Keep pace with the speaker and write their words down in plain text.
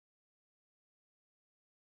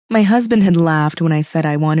My husband had laughed when I said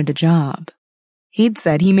I wanted a job. He'd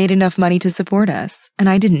said he made enough money to support us, and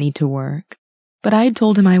I didn't need to work. But I had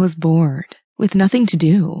told him I was bored, with nothing to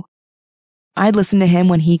do. I'd listen to him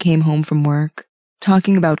when he came home from work,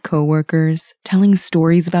 talking about coworkers, telling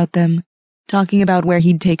stories about them, talking about where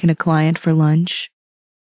he'd taken a client for lunch.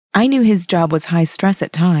 I knew his job was high stress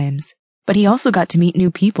at times, but he also got to meet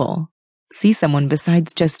new people, see someone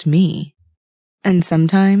besides just me. And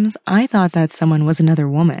sometimes I thought that someone was another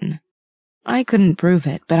woman. I couldn't prove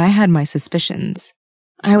it, but I had my suspicions.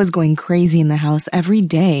 I was going crazy in the house every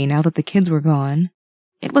day now that the kids were gone.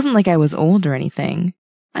 It wasn't like I was old or anything.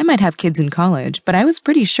 I might have kids in college, but I was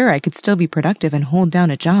pretty sure I could still be productive and hold down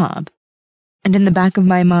a job. And in the back of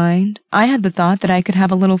my mind, I had the thought that I could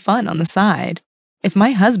have a little fun on the side. If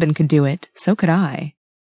my husband could do it, so could I.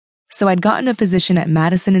 So I'd gotten a position at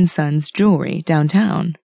Madison & Sons Jewelry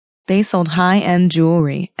downtown. They sold high-end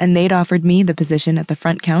jewelry, and they'd offered me the position at the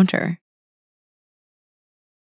front counter.